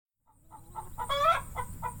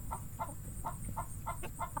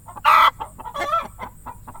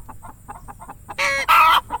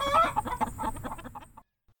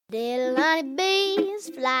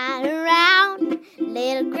flying around,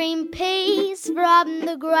 little green peas from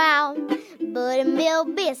the ground,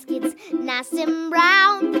 buttermilk biscuits, nice and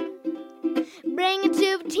brown. Bring it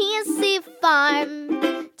to the Tennessee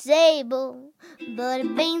farm table. Butter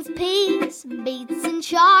beans, peas, beets and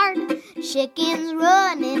chard, chickens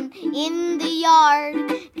running in the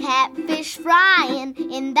yard, catfish frying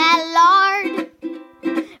in that lard.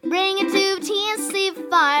 Bring it to the Tennessee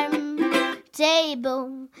farm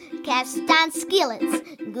table. Cast iron skillets,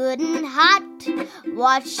 good and hot.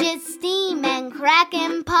 Watch it steam and crack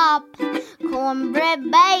and pop. Cornbread,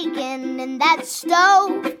 bacon in that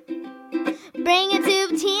stove. Bring it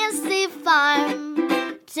to the Tennessee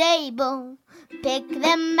farm table. Pick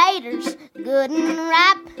them maters, good and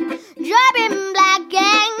ripe. Dropping black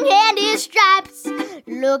and candy stripes.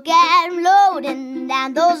 Look at 'em loading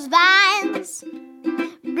down those vines.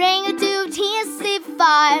 Bring it to the Tennessee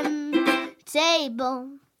farm table.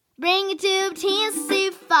 Bring it to the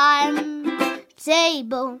Tennessee farm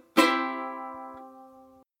table.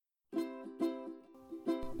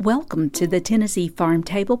 Welcome to the Tennessee Farm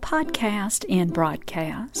Table podcast and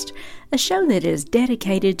broadcast, a show that is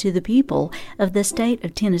dedicated to the people of the state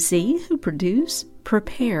of Tennessee who produce,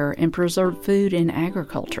 prepare, and preserve food and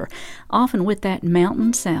agriculture, often with that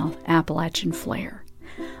Mountain South Appalachian flair.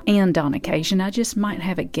 And on occasion, I just might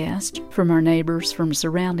have a guest from our neighbors from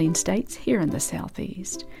surrounding states here in the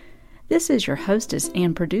Southeast. This is your hostess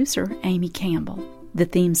and producer, Amy Campbell. The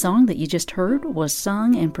theme song that you just heard was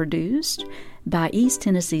sung and produced by East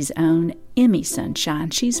Tennessee's own Emmy Sunshine.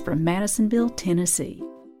 She's from Madisonville, Tennessee.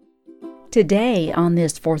 Today, on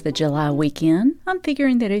this 4th of July weekend, I'm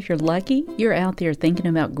figuring that if you're lucky, you're out there thinking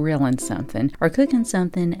about grilling something or cooking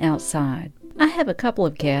something outside. I have a couple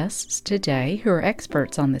of guests today who are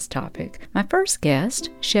experts on this topic. My first guest,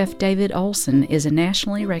 Chef David Olson, is a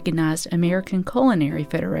nationally recognized American Culinary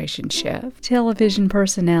Federation chef, television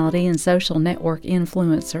personality and social network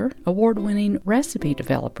influencer, award-winning recipe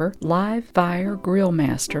developer, live fire grill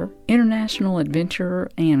master, international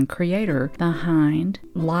adventurer, and creator behind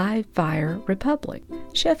Live Fire Republic.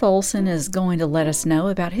 Chef Olson is going to let us know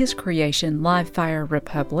about his creation, Live Fire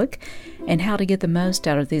Republic, and how to get the most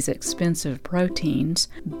out of these expensive proteins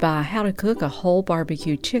by how to cook a whole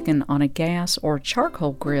barbecue chicken on a gas or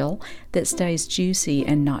charcoal grill that stays juicy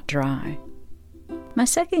and not dry. My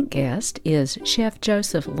second guest is Chef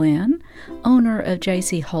Joseph Lynn, owner of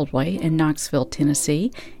J.C. Holdway in Knoxville,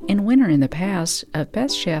 Tennessee, and winner in the past of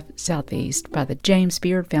Best Chef Southeast by the James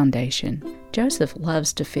Beard Foundation. Joseph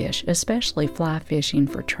loves to fish, especially fly fishing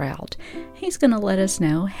for trout. He's going to let us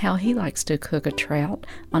know how he likes to cook a trout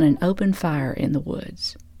on an open fire in the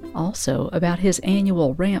woods. Also, about his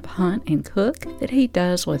annual ramp hunt and cook that he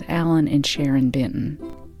does with Alan and Sharon Benton.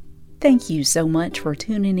 Thank you so much for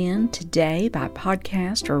tuning in today by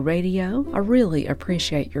podcast or radio. I really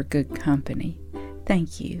appreciate your good company.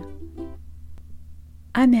 Thank you.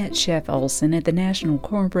 I met Chef Olson at the National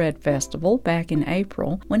Cornbread Festival back in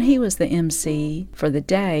April when he was the MC for the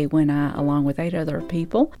day when I, along with 8 other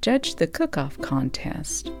people, judged the cook-off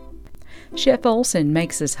contest. Chef Olson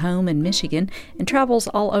makes his home in Michigan and travels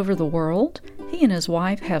all over the world. He and his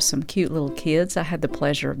wife have some cute little kids I had the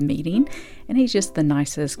pleasure of meeting, and he's just the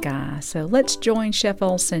nicest guy. So let's join Chef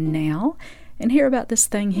Olson now and hear about this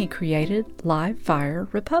thing he created, Live Fire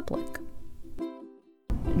Republic.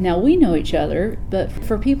 Now, we know each other, but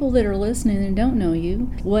for people that are listening and don't know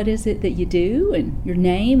you, what is it that you do and your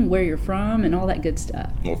name and where you're from and all that good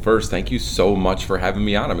stuff? Well, first, thank you so much for having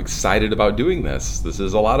me on. I'm excited about doing this. This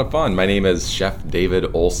is a lot of fun. My name is Chef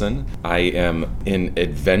David Olson. I am an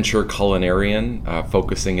adventure culinarian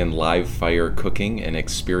focusing in live fire cooking and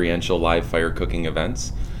experiential live fire cooking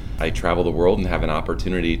events. I travel the world and have an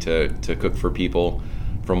opportunity to cook for people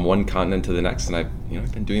from one continent to the next, and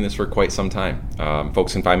I've been doing this for quite some time.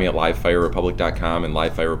 Folks can find me at livefirerepublic.com and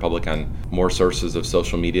Live Fire Republic on more sources of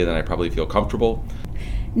social media than I probably feel comfortable.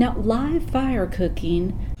 Now, live fire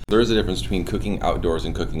cooking. There is a difference between cooking outdoors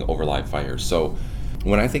and cooking over live fires. So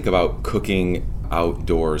when I think about cooking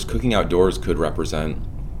outdoors could represent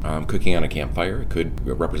cooking on a campfire. It could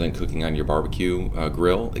represent cooking on your barbecue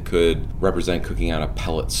grill. It could represent cooking on a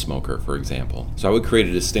pellet smoker, for example. So I would create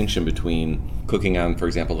a distinction between cooking on, for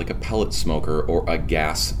example, like a pellet smoker or a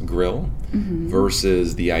gas grill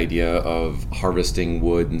versus the idea of harvesting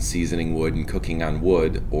wood and seasoning wood and cooking on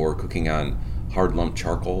wood or cooking on hard lump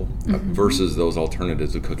charcoal versus those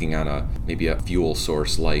alternatives of cooking on maybe a fuel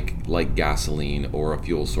source like gasoline or a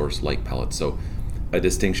fuel source like pellets. So a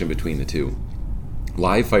distinction between the two.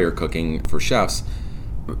 Live fire cooking for chefs,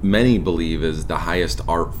 many believe, is the highest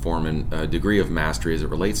art form and degree of mastery as it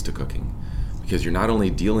relates to cooking, because you're not only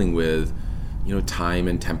dealing with time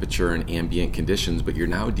and temperature and ambient conditions, but you're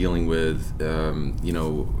now dealing with,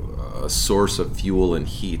 a source of fuel and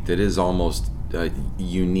heat that is almost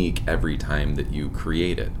unique every time that you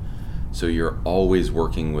create it. So you're always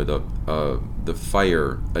working with a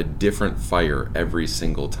different fire every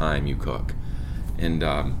single time you cook. And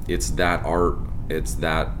it's that art, it's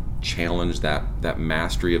that challenge, that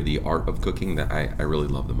mastery of the art of cooking that I really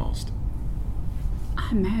love the most. I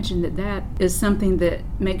imagine that is something that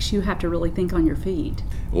makes you have to really think on your feet.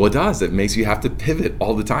 Well, it does. It makes you have to pivot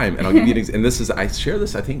all the time. And I'll give you an example. And I share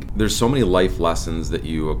this, I think there's so many life lessons that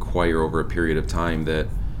you acquire over a period of time that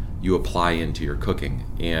you apply into your cooking.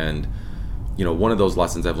 And, one of those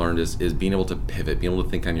lessons I've learned is being able to pivot, being able to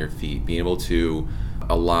think on your feet, being able to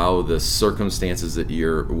allow the circumstances that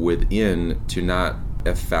you're within to not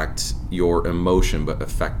affect your emotion, but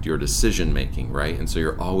affect your decision making, right? And so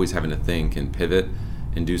you're always having to think and pivot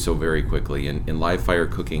and do so very quickly. And live fire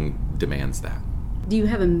cooking demands that. Do you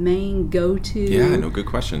have a main go-to? Yeah, no, good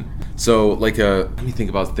question. So let me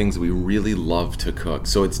think about things that we really love to cook.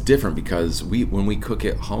 So it's different because when we cook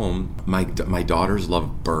at home, my daughters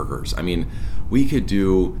love burgers. I mean, we could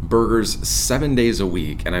do burgers 7 days a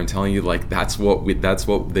week, and I'm telling you, that's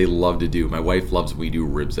what they love to do. My wife loves we do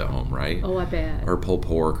ribs at home, right? Oh, I bet. Or pulled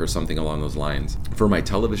pork or something along those lines. For my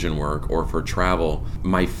television work or for travel,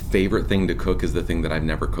 my favorite thing to cook is the thing that I've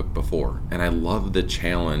never cooked before. And I love the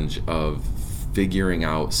challenge of figuring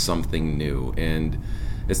out something new. And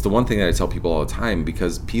it's the one thing that I tell people all the time,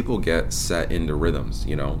 because people get set into rhythms,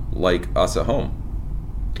 like us at home.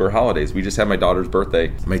 For holidays, we just had my daughter's birthday.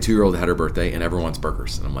 My 2-year-old had her birthday, and everyone wants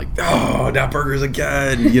burgers. And I'm like, oh, not burgers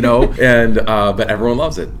again, And but everyone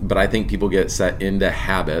loves it. But I think people get set into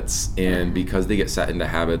habits, and because they get set into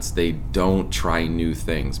habits, they don't try new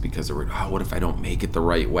things because they're like, what if I don't make it the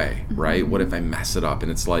right way, right? What if I mess it up?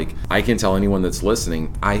 And it's like, I can tell anyone that's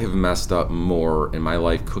listening, I have messed up more in my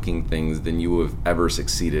life cooking things than you have ever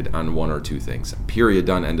succeeded on one or two things. Period.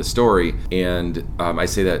 Done. End of story. And I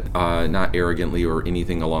say that not arrogantly or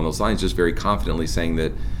anything along those lines, just very confidently saying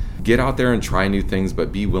that get out there and try new things,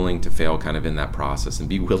 but be willing to fail kind of in that process and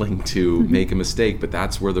be willing to make a mistake. But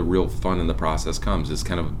that's where the real fun in the process comes, is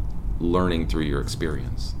kind of learning through your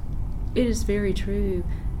experience. It is very true.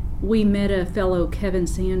 We met a fellow Kevin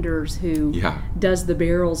Sanders who does the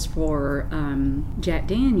barrels for Jack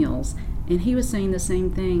Daniels, and he was saying the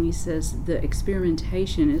same thing. He says the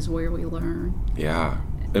experimentation is where we learn. Yeah,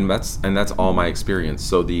 and that's all my experience.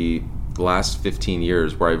 So the last 15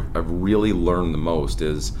 years where I've really learned the most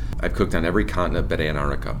is I've cooked on every continent but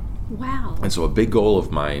Antarctica. Wow. And so a big goal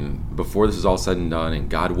of mine, before this is all said and done, and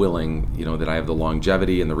God willing, that I have the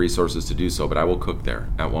longevity and the resources to do so, but I will cook there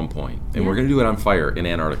at one point. And we're going to do it on fire in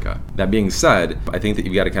Antarctica. That being said, I think that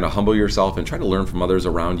you've got to kind of humble yourself and try to learn from others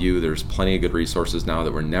around you. There's plenty of good resources now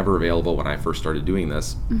that were never available when I first started doing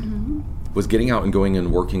this. Was getting out and going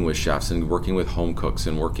and working with chefs and working with home cooks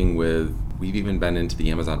and we've even been into the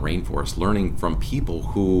Amazon rainforest, learning from people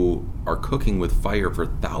who are cooking with fire for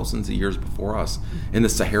thousands of years before us in the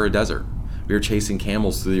Sahara Desert. We were chasing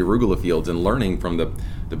camels through the arugula fields and learning from the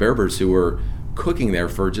Berbers who were cooking there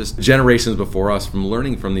for just generations before us, from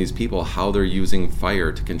learning from these people how they're using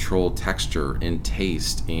fire to control texture and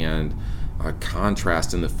taste and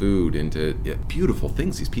contrast in the food, into beautiful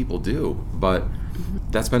things these people do. But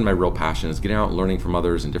that's been my real passion, is getting out and learning from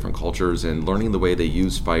others in different cultures and learning the way they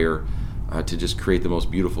use fire to just create the most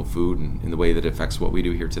beautiful food in the way that it affects what we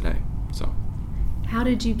do here today. So, how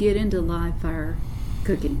did you get into live fire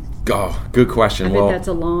cooking? Oh, good question. I bet that's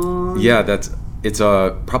a long... Yeah, it's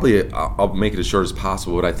probably, I'll make it as short as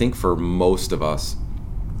possible, but I think for most of us,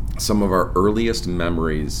 some of our earliest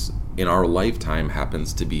memories in our lifetime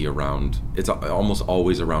happens to be around, it's almost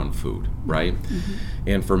always around food, right?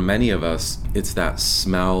 And for many of us, it's that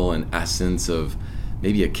smell and essence of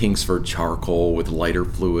maybe a Kingsford charcoal with lighter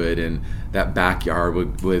fluid and that backyard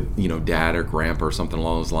with dad or grandpa or something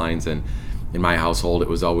along those lines. And in my household, it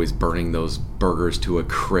was always burning those burgers to a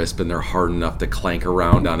crisp, and they're hard enough to clank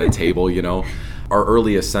around on a table, Our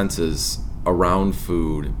earliest senses around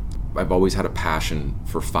food, I've always had a passion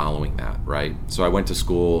for following that, right? So I went to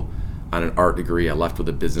school on an art degree. I left with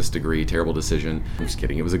a business degree. Terrible decision. I'm just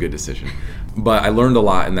kidding. It was a good decision. But I learned a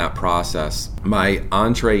lot in that process. My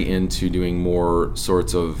entree into doing more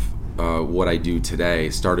sorts of what I do today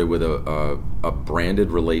started with a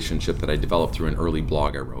branded relationship that I developed through an early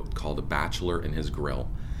blog I wrote called A Bachelor and His Grill.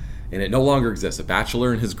 And it no longer exists. A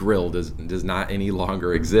Bachelor and His Grill does not any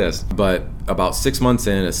longer exist. But about 6 months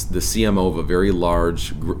in, the CMO of a very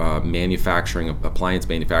large appliance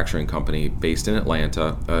manufacturing company based in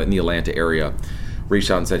Atlanta, in the Atlanta area, reached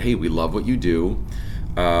out and said, hey, we love what you do.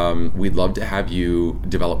 we'd love to have you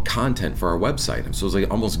develop content for our website. So it was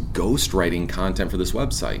like almost ghostwriting content for this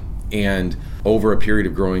website. And over a period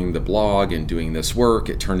of growing the blog and doing this work,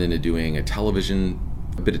 it turned into doing a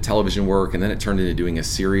bit of television work, and then it turned into doing a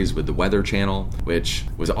series with the Weather Channel, which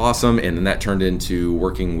was awesome. And then that turned into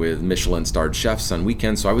working with Michelin-starred chefs on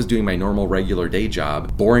weekends. So I was doing my normal boring regular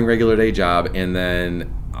day job, and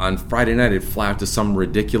then on Friday night I'd fly out to some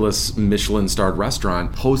ridiculous Michelin-starred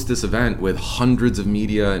restaurant, host this event with hundreds of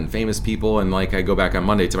media and famous people, and like I go back on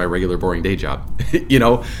Monday to my regular boring day job.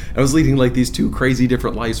 I was leading like these two crazy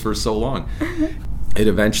different lives for so long. It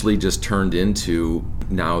eventually just turned into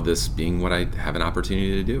now this being what I have an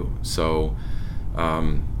opportunity to do. So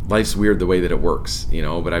life's weird the way that it works,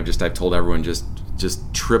 but I've told everyone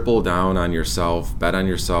just triple down on yourself, bet on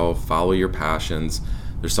yourself, follow your passions.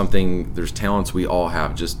 There's talents we all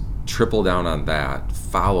have. Just triple down on that,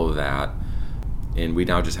 follow that. And we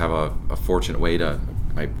now just have a fortunate way to,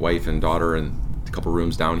 my wife and daughter and a couple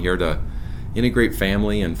rooms down here, to integrate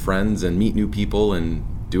family and friends and meet new people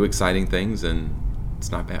and do exciting things, and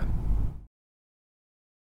it's not bad.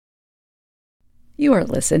 You are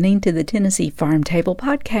listening to the Tennessee Farm Table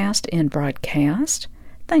podcast and broadcast.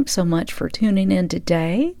 Thanks so much for tuning in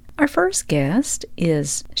today. Our first guest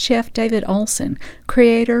is Chef David Olson,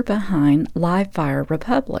 creator behind Live Fire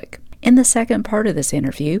Republic. In the second part of this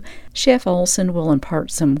interview, Chef Olson will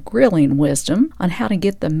impart some grilling wisdom on how to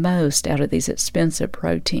get the most out of these expensive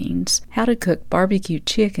proteins, how to cook barbecue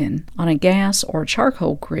chicken on a gas or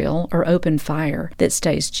charcoal grill or open fire that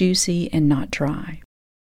stays juicy and not dry.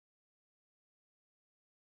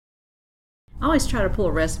 I always try to pull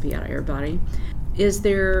a recipe out of everybody. Is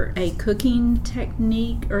there a cooking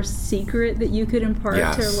technique or secret that you could impart to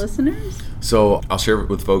our listeners? So I'll share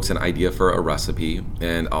with folks an idea for a recipe,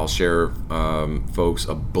 and I'll share folks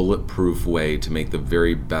a bulletproof way to make the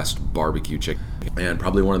very best barbecue chicken. And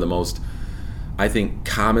probably one of the most, I think,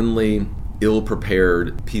 commonly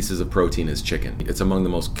ill-prepared pieces of protein is chicken. It's among the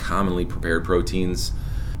most commonly prepared proteins.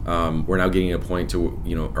 We're now getting to a point to,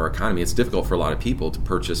 our economy, it's difficult for a lot of people to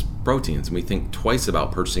purchase proteins. And we think twice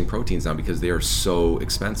about purchasing proteins now because they are so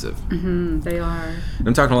expensive. They are. And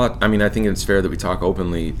I'm talking a lot, I think it's fair that we talk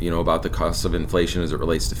openly, about the costs of inflation as it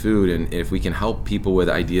relates to food. And if we can help people with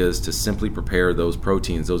ideas to simply prepare those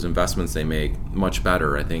proteins, those investments they make much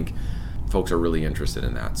better, I think folks are really interested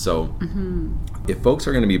in that. So if folks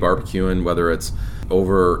are going to be barbecuing, whether it's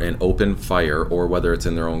over an open fire or whether it's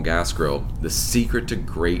in their own gas grill, the secret to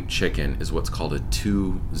great chicken is what's called a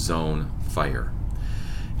 2-zone fire.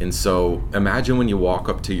 And so imagine when you walk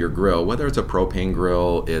up to your grill, whether it's a propane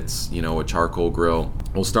grill, it's a charcoal grill.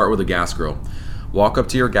 We'll start with a gas grill. Walk up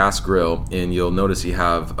to your gas grill and you'll notice you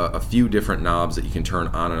have a few different knobs that you can turn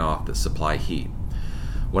on and off that supply heat.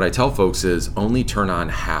 What I tell folks is only turn on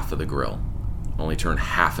half of the grill. Only turn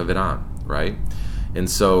half of it on, right? And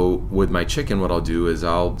so with my chicken, what I'll do is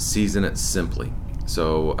I'll season it simply.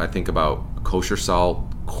 So I think about kosher salt,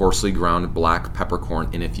 coarsely ground black peppercorn,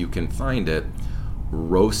 and if you can find it,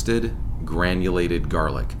 roasted granulated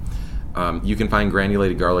garlic. You can find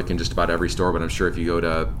granulated garlic in just about every store, but I'm sure if you go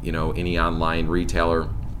to any online retailer,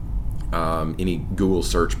 any Google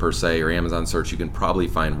search per se or Amazon search, you can probably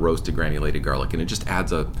find roasted granulated garlic, and it just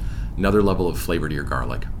adds another level of flavor to your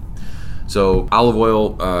garlic. So olive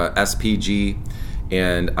oil, SPG,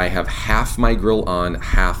 and I have half my grill on,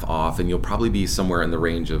 half off, and you'll probably be somewhere in the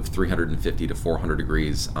range of 350 to 400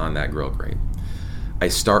 degrees on that grill grate. I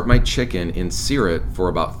start my chicken and sear it for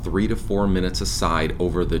about 3 to 4 minutes aside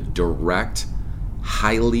over the direct,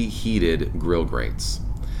 highly heated grill grates.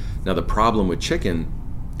 Now the problem with chicken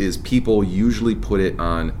is people usually put it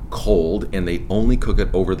on cold and they only cook it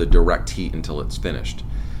over the direct heat until it's finished.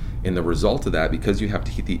 And the result of that, because you have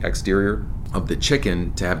to heat the exterior of the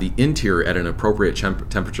chicken to have the interior at an appropriate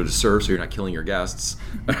temperature to serve so you're not killing your guests,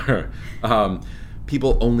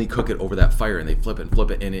 people only cook it over that fire and they flip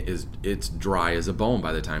it, and it's dry as a bone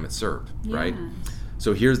by the time it's served, right?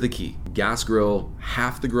 So here's the key. Gas grill,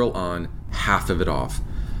 half the grill on, half of it off.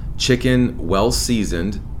 Chicken well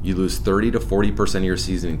seasoned, you lose 30 to 40% of your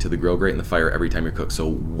seasoning to the grill grate and the fire every time you cook. So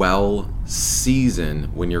well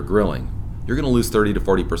season when you're grilling. You're going to lose 30 to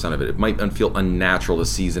 40% of it. It might feel unnatural to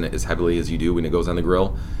season it as heavily as you do when it goes on the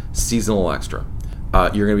grill. Season a little extra.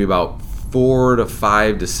 You're going to be about 4 to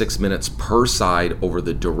 5 to 6 minutes per side over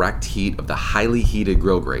the direct heat of the highly heated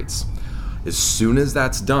grill grates. As soon as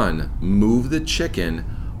that's done, move the chicken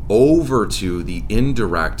over to the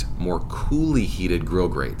indirect, more coolly heated grill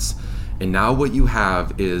grates. And now what you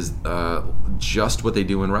have is just what they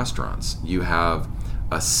do in restaurants. You have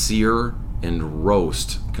a sear and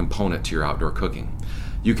roast component to your outdoor cooking.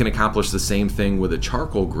 You can accomplish the same thing with a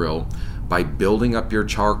charcoal grill, by building up your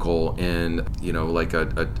charcoal in, like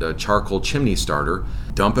a charcoal chimney starter.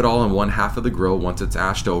 Dump it all in one half of the grill. Once it's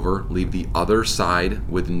ashed over, leave the other side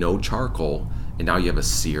with no charcoal, and now you have a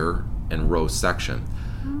sear and roast section.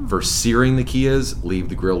 For searing, the key is leave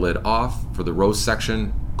the grill lid off. For the roast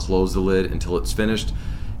section, close the lid until it's finished,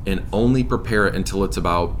 and only prepare it until it's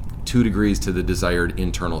about 2 degrees to the desired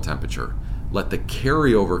internal temperature. Let the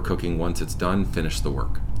carryover cooking, once it's done, finish the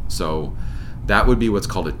work. So that would be what's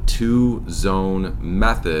called a 2-zone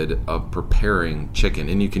method of preparing chicken.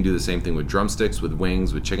 And you can do the same thing with drumsticks, with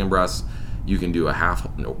wings, with chicken breasts. You can do a half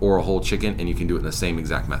or a whole chicken, and you can do it in the same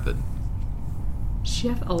exact method.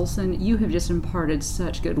 Chef Olson, you have just imparted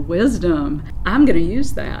such good wisdom. I'm going to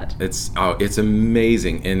use that. It's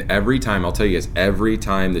amazing. And every time, I'll tell you guys, every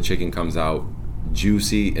time the chicken comes out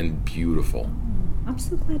juicy and beautiful. I'm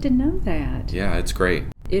so glad to know that. Yeah, it's great.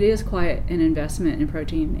 It is quite an investment in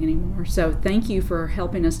protein anymore. So thank you for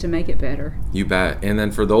helping us to make it better. You bet. And then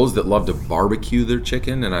for those that love to barbecue their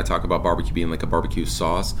chicken, and I talk about barbecue being like a barbecue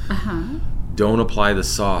sauce, don't apply the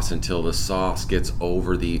sauce until the sauce gets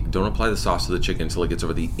over don't apply the sauce to the chicken until it gets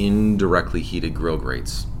over the indirectly heated grill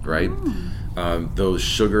grates, right? Those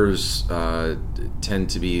sugars tend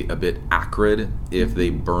to be a bit acrid if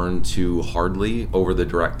they burn too hardly over the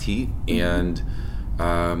direct heat, and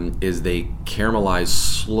as they caramelize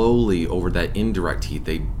slowly over that indirect heat,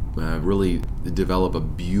 they really develop a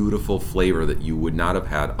beautiful flavor that you would not have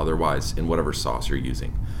had otherwise in whatever sauce you're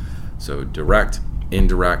using. So direct,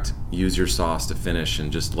 indirect, use your sauce to finish,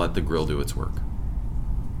 and just let the grill do its work.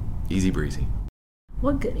 Easy breezy.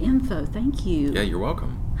 What good info. Thank you. Yeah, you're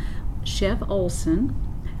welcome. Chef Olson,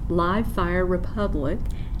 Live Fire Republic,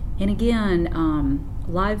 and again,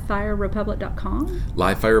 livefirerepublic.com?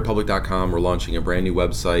 livefirerepublic.com. We're launching a brand new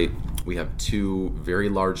website. We have 2 very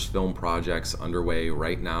large film projects underway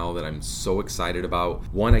right now that I'm so excited about.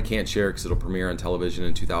 One I can't share because it'll premiere on television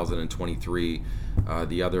in 2023.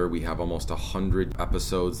 The other, we have almost 100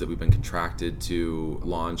 episodes that we've been contracted to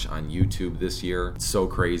launch on YouTube this year. It's so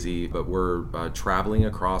crazy, but we're traveling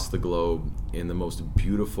across the globe in the most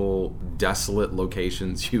beautiful, desolate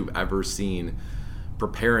locations you've ever seen,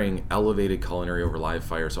 preparing elevated culinary over live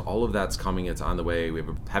fire. So all of that's coming. It's on the way.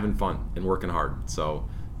 We're having fun and working hard. So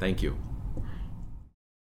thank you.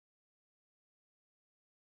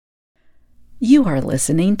 You are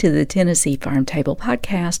listening to the Tennessee Farm Table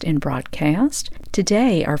podcast and broadcast.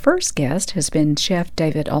 Today, our first guest has been Chef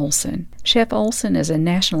David Olson. Chef Olson is a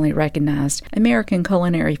nationally recognized American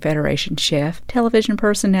Culinary Federation chef, television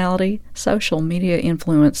personality, social media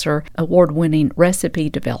influencer, award-winning recipe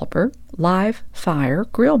developer, live fire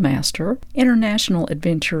grill master, international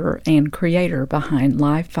adventurer, and creator behind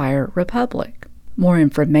Live Fire Republic. More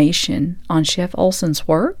information on Chef Olson's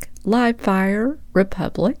work,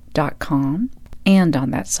 livefirerepublic.com, and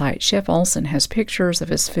on that site, Chef Olson has pictures of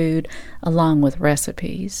his food along with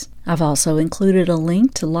recipes. I've also included a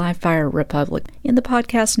link to Live Fire Republic in the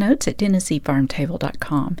podcast notes at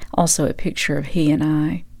TennesseeFarmTable.com, also a picture of he and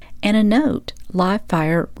I. And a note, Live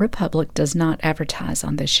Fire Republic does not advertise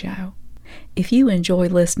on this show. If you enjoy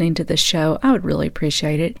listening to the show, I would really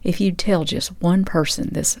appreciate it if you'd tell just one person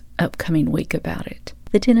this upcoming week about it.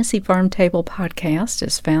 The Tennessee Farm Table podcast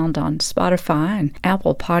is found on Spotify and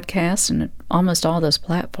Apple Podcasts and almost all those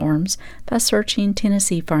platforms by searching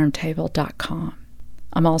TennesseeFarmTable.com.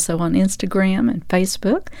 I'm also on Instagram and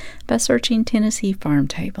Facebook by searching Tennessee Farm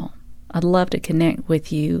Table. I'd love to connect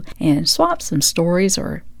with you and swap some stories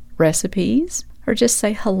or recipes, or just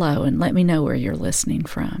say hello and let me know where you're listening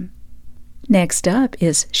from. Next up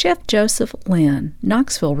is Chef Joseph Lynn,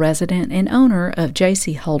 Knoxville resident and owner of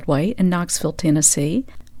J.C. Holdway in Knoxville, Tennessee,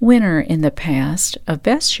 winner in the past of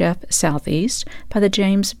Best Chef Southeast by the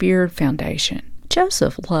James Beard Foundation.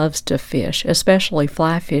 Joseph loves to fish, especially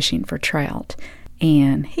fly fishing for trout,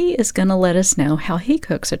 and he is going to let us know how he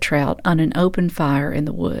cooks a trout on an open fire in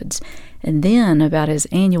the woods, and then about his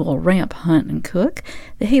annual ramp hunt and cook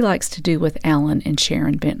that he likes to do with Alan and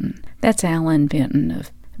Sharon Benton. That's Alan Benton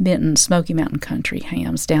of Benton Smoky Mountain Country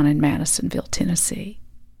Hams down in Madisonville, Tennessee.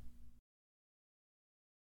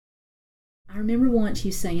 I remember once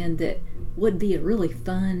you saying that would be a really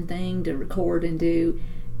fun thing to record and do,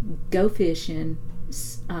 go fishing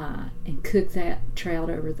and cook that trout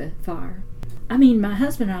over the fire. I mean, my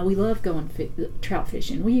husband and I, we love going trout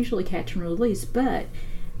fishing. We usually catch and release, but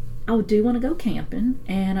I do want to go camping,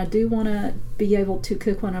 and I do want to be able to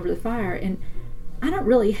cook one over the fire. And I don't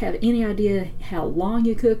really have any idea how long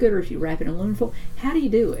you cook it or if you wrap it in aluminum foil. How do you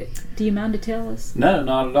do it? Do you mind to tell us? No,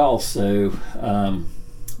 not at all. So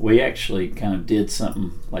we actually kind of did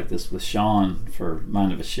something like this with Sean for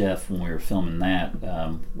Mind of a Chef when we were filming that.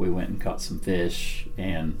 We went and caught some fish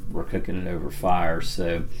and we're cooking it over fire.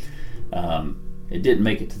 So it didn't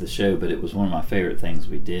make it to the show, but it was one of my favorite things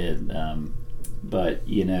we did. But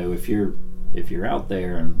if you're out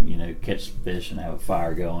there and catch some fish and have a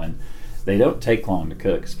fire going, they don't take long to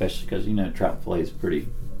cook, especially because trout fillet is pretty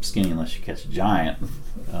skinny unless you catch a giant.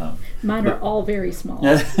 Mine are all very small.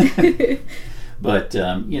 But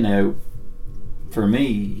for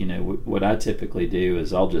me, what I typically do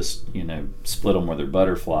is I'll just split them where they're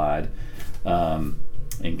butterflied,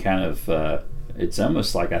 and kind of it's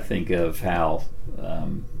almost like I think of how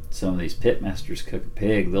some of these pit masters cook a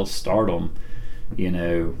pig. They'll start them,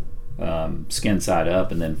 skin side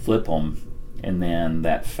up, and then flip them, and then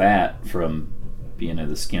that fat from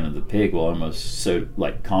the skin of the pig will almost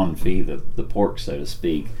like confit the pork, so to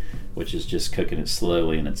speak, which is just cooking it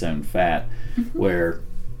slowly in its own fat. Mm-hmm. Where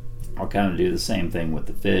I'll kind of do the same thing with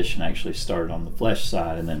the fish and actually start it on the flesh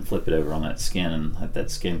side and then flip it over on that skin and let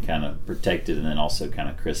that skin kind of protect it and then also kind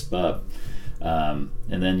of crisp up. And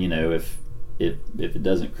then if it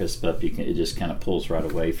doesn't crisp up, it just kind of pulls right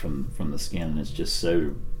away from the skin, and it's just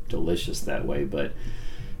so delicious that way. But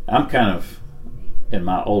I'm kind of, in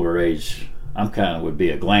my older age, would be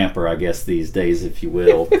a glamper, I guess, these days, if you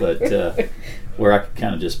will, but where I could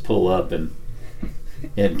kind of just pull up and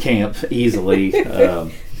camp easily.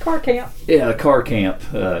 Car camp. Yeah, car camp,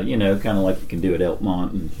 kind of like you can do at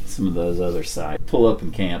Elkmont and some of those other sites. Pull up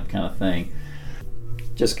and camp kind of thing,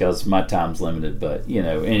 just because my time's limited. But,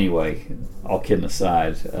 anyway, all kidding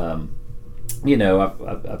aside, I've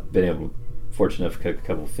been fortunate enough to cook a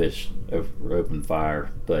couple of fish over open fire.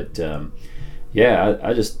 But,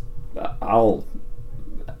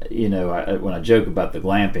 when I joke about the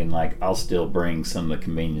glamping, like I'll still bring some of the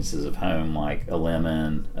conveniences of home, like a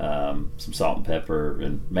lemon, some salt and pepper,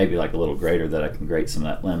 and maybe like a little grater that I can grate some of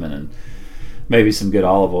that lemon, and maybe some good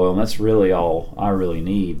olive oil, and that's really all I really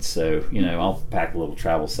need. So, I'll pack a little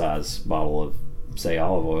travel size bottle of, say,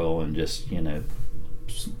 olive oil and just,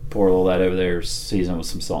 pour a little of that over there, season it with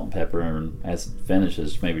some salt and pepper, and as it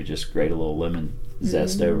finishes, maybe just grate a little lemon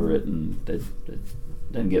zest over it, and it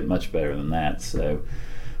doesn't get much better than that. So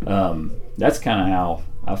that's kind of how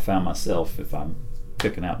I found myself. If I'm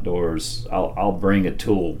cooking outdoors, I'll bring a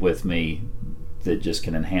tool with me that just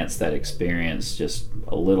can enhance that experience just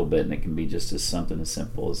a little bit, and it can be just as something as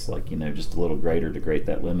simple as like just a little grater to grate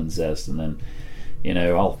that lemon zest, and then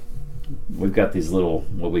we've got these little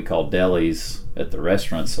what we call delis at the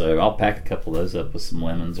restaurant, so I'll pack a couple of those up with some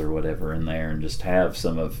lemons or whatever in there, and just have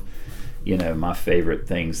some of my favorite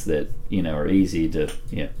things that are easy to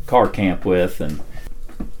car camp with, and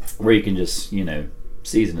where you can just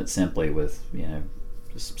season it simply with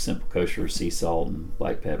just simple kosher sea salt and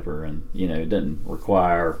black pepper, and it doesn't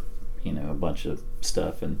require a bunch of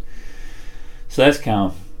stuff. And so that's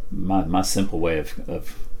kind of my simple way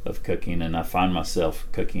of cooking, and I find myself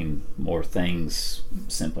cooking more things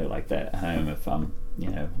simply like that at home. If I'm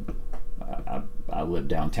I live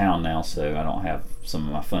downtown now, so I don't have some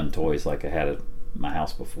of my fun toys like I had at my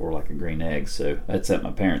house before, like a green egg. So that's at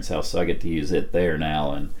my parents' house, so I get to use it there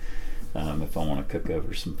now, and if I want to cook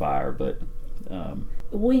over some fire. But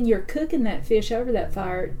when you're cooking that fish over that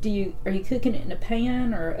fire, are you cooking it in a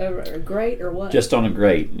pan or a grate or what? Just on a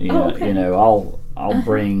grate. I'll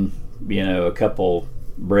bring a couple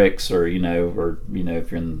bricks, or if you're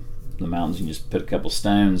in the mountains, you just put a couple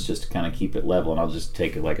stones just to kind of keep it level, and I'll just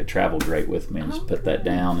take like a travel grate with me and just put that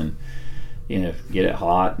down and get it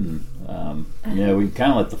hot, and we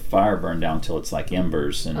kind of let the fire burn down until it's like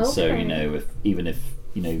embers, and so if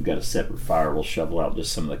you've got a separate fire, we'll shovel out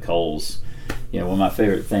just some of the coals. One of my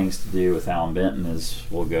favorite things to do with Alan Benton is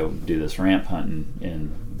we'll go do this ramp hunting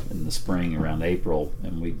in the spring around April,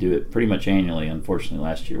 and we do it pretty much annually. Unfortunately,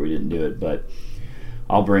 last year we didn't do it, but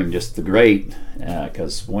I'll bring just the grate,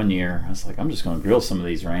 because one year I was like, I'm just going to grill some of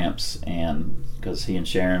these ramps, and because he and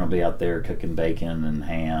Sharon will be out there cooking bacon and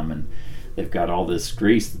ham, and they've got all this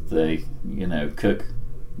grease that they cook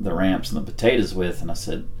the ramps and the potatoes with. And I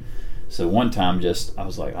said, so one time I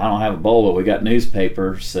was like, I don't have a bowl, but we got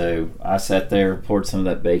newspaper, so I sat there, poured some of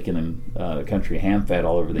that bacon and country ham fat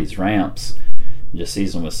all over these ramps, and just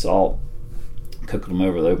seasoned with salt, cooked them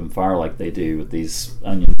over the open fire like they do with these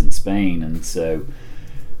onions in Spain. And so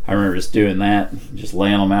I remember just doing that, just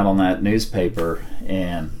laying them out on that newspaper,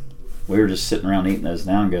 and we were just sitting around eating those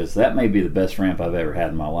now, and goes, that may be the best ramp I've ever had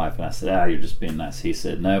in my life. And I said, you're just being nice. He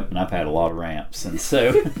said, nope, and I've had a lot of ramps. And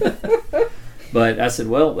so but I said,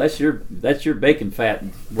 well, that's your bacon fat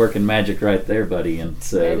working magic right there, buddy. And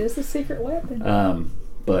so that is the secret weapon.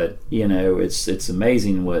 But it's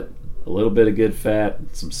amazing what a little bit of good fat,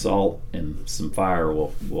 some salt, and some fire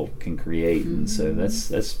can create. And so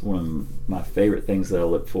that's one of my favorite things that I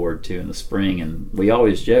look forward to in the spring. And we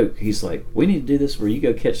always joke, he's like, we need to do this where you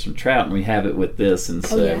go catch some trout and we have it with this. And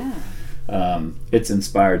so it's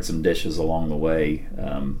inspired some dishes along the way.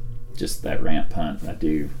 Just that ramp hunt, I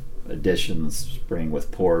do a dish in the spring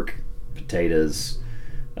with pork, potatoes,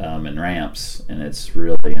 and ramps, and it's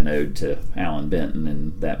really an ode to Alan Benton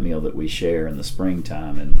and that meal that we share in the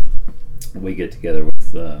springtime. And we get together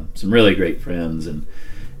with some really great friends, and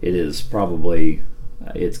it is probably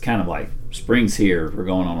it's kind of like spring's here, we're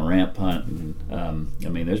going on a ramp hunt. And I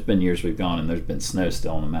mean, there's been years we've gone and there's been snow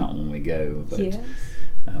still on the mountain when we go, but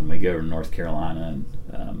we go to North Carolina, and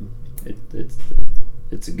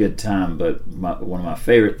it's a good time. But one of my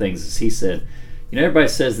favorite things is he said, everybody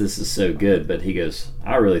says this is so good, but he goes,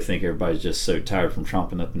 I really think everybody's just so tired from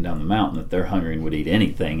tromping up and down the mountain that they're hungry and would eat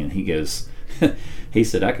anything. And he goes, he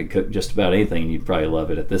said, I could cook just about anything and you'd probably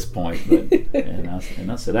love it at this point. But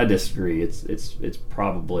and I said, I disagree. It's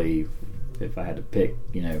probably, if I had to pick,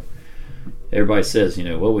 everybody says,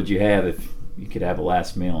 what would you have if you could have a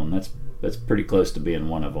last meal? And that's pretty close to being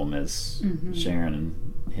one of them, is Sharon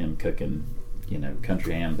and him cooking,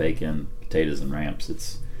 country ham, bacon, potatoes, and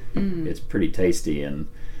ramps. It's pretty tasty, and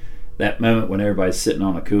that moment when everybody's sitting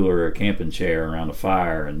on a cooler or a camping chair around a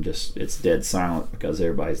fire and just it's dead silent because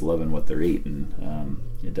everybody's loving what they're eating,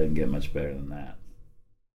 it doesn't get much better than that.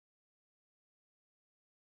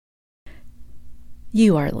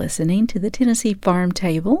 You are listening to the Tennessee Farm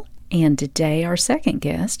Table, and today our second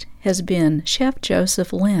guest has been Chef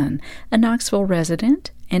Joseph Lynn, a Knoxville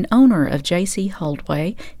resident and owner of J.C.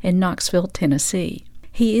 Holdway in Knoxville, Tennessee.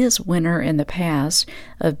 He is winner in the past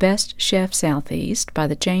of Best Chef Southeast by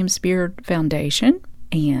the James Beard Foundation,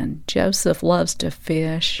 and Joseph loves to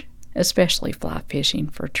fish, especially fly fishing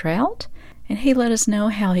for trout, and he let us know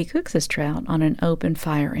how he cooks his trout on an open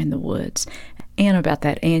fire in the woods, and about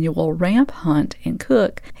that annual ramp hunt and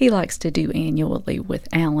cook he likes to do annually with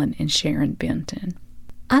Alan and Sharon Benton.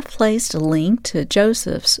 I've placed a link to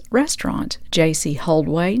Joseph's restaurant, J.C.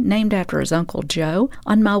 Holdway, named after his Uncle Joe,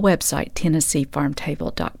 on my website,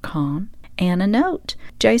 TennesseeFarmTable.com. And a note,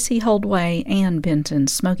 J.C. Holdway and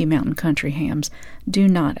Benton's Smoky Mountain Country Hams do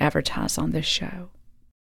not advertise on this show.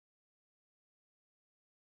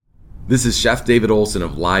 This is Chef David Olson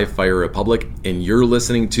of Live Fire Republic, and you're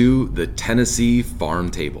listening to the Tennessee Farm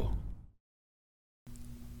Table.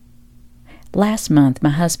 Last month, my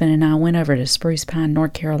husband and I went over to Spruce Pine,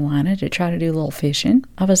 North Carolina to try to do a little fishing.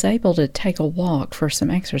 I was able to take a walk for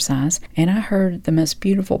some exercise, and I heard the most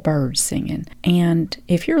beautiful birds singing. And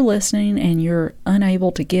if you're listening and you're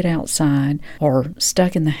unable to get outside or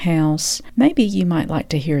stuck in the house, maybe you might like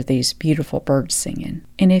to hear these beautiful birds singing.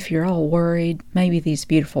 And if you're all worried, maybe these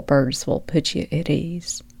beautiful birds will put you at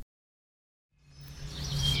ease.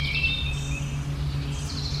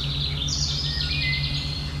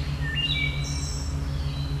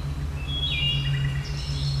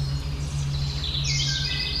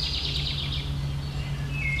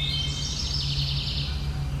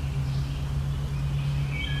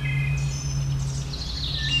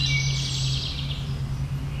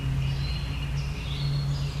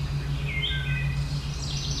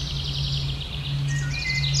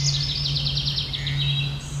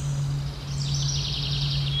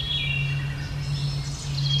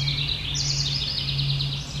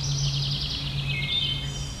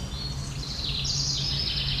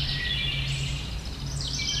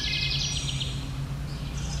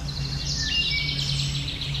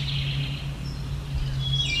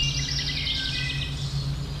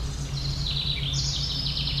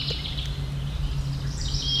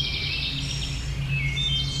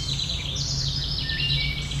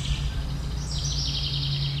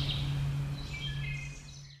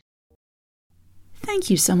 Thank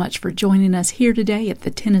you so much for joining us here today at the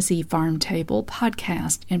Tennessee Farm Table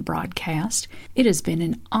podcast and broadcast. It has been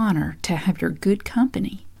an honor to have your good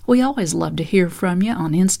company. We always love to hear from you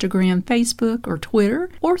on Instagram, Facebook, or Twitter,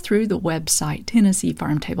 or through the website,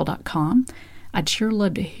 TennesseeFarmTable.com. I'd sure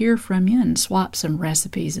love to hear from you and swap some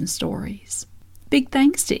recipes and stories. Big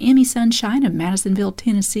thanks to Emmy Sunshine of Madisonville,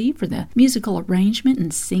 Tennessee for the musical arrangement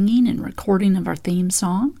and singing and recording of our theme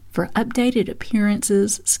song. For updated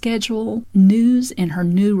appearances, schedule, news, and her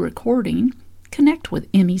new recording, connect with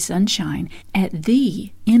Emmy Sunshine at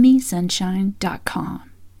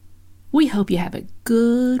theemmysunshine.com. We hope you have a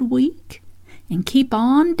good week and keep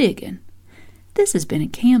on digging. This has been a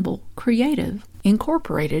Campbell Creative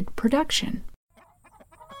Incorporated production.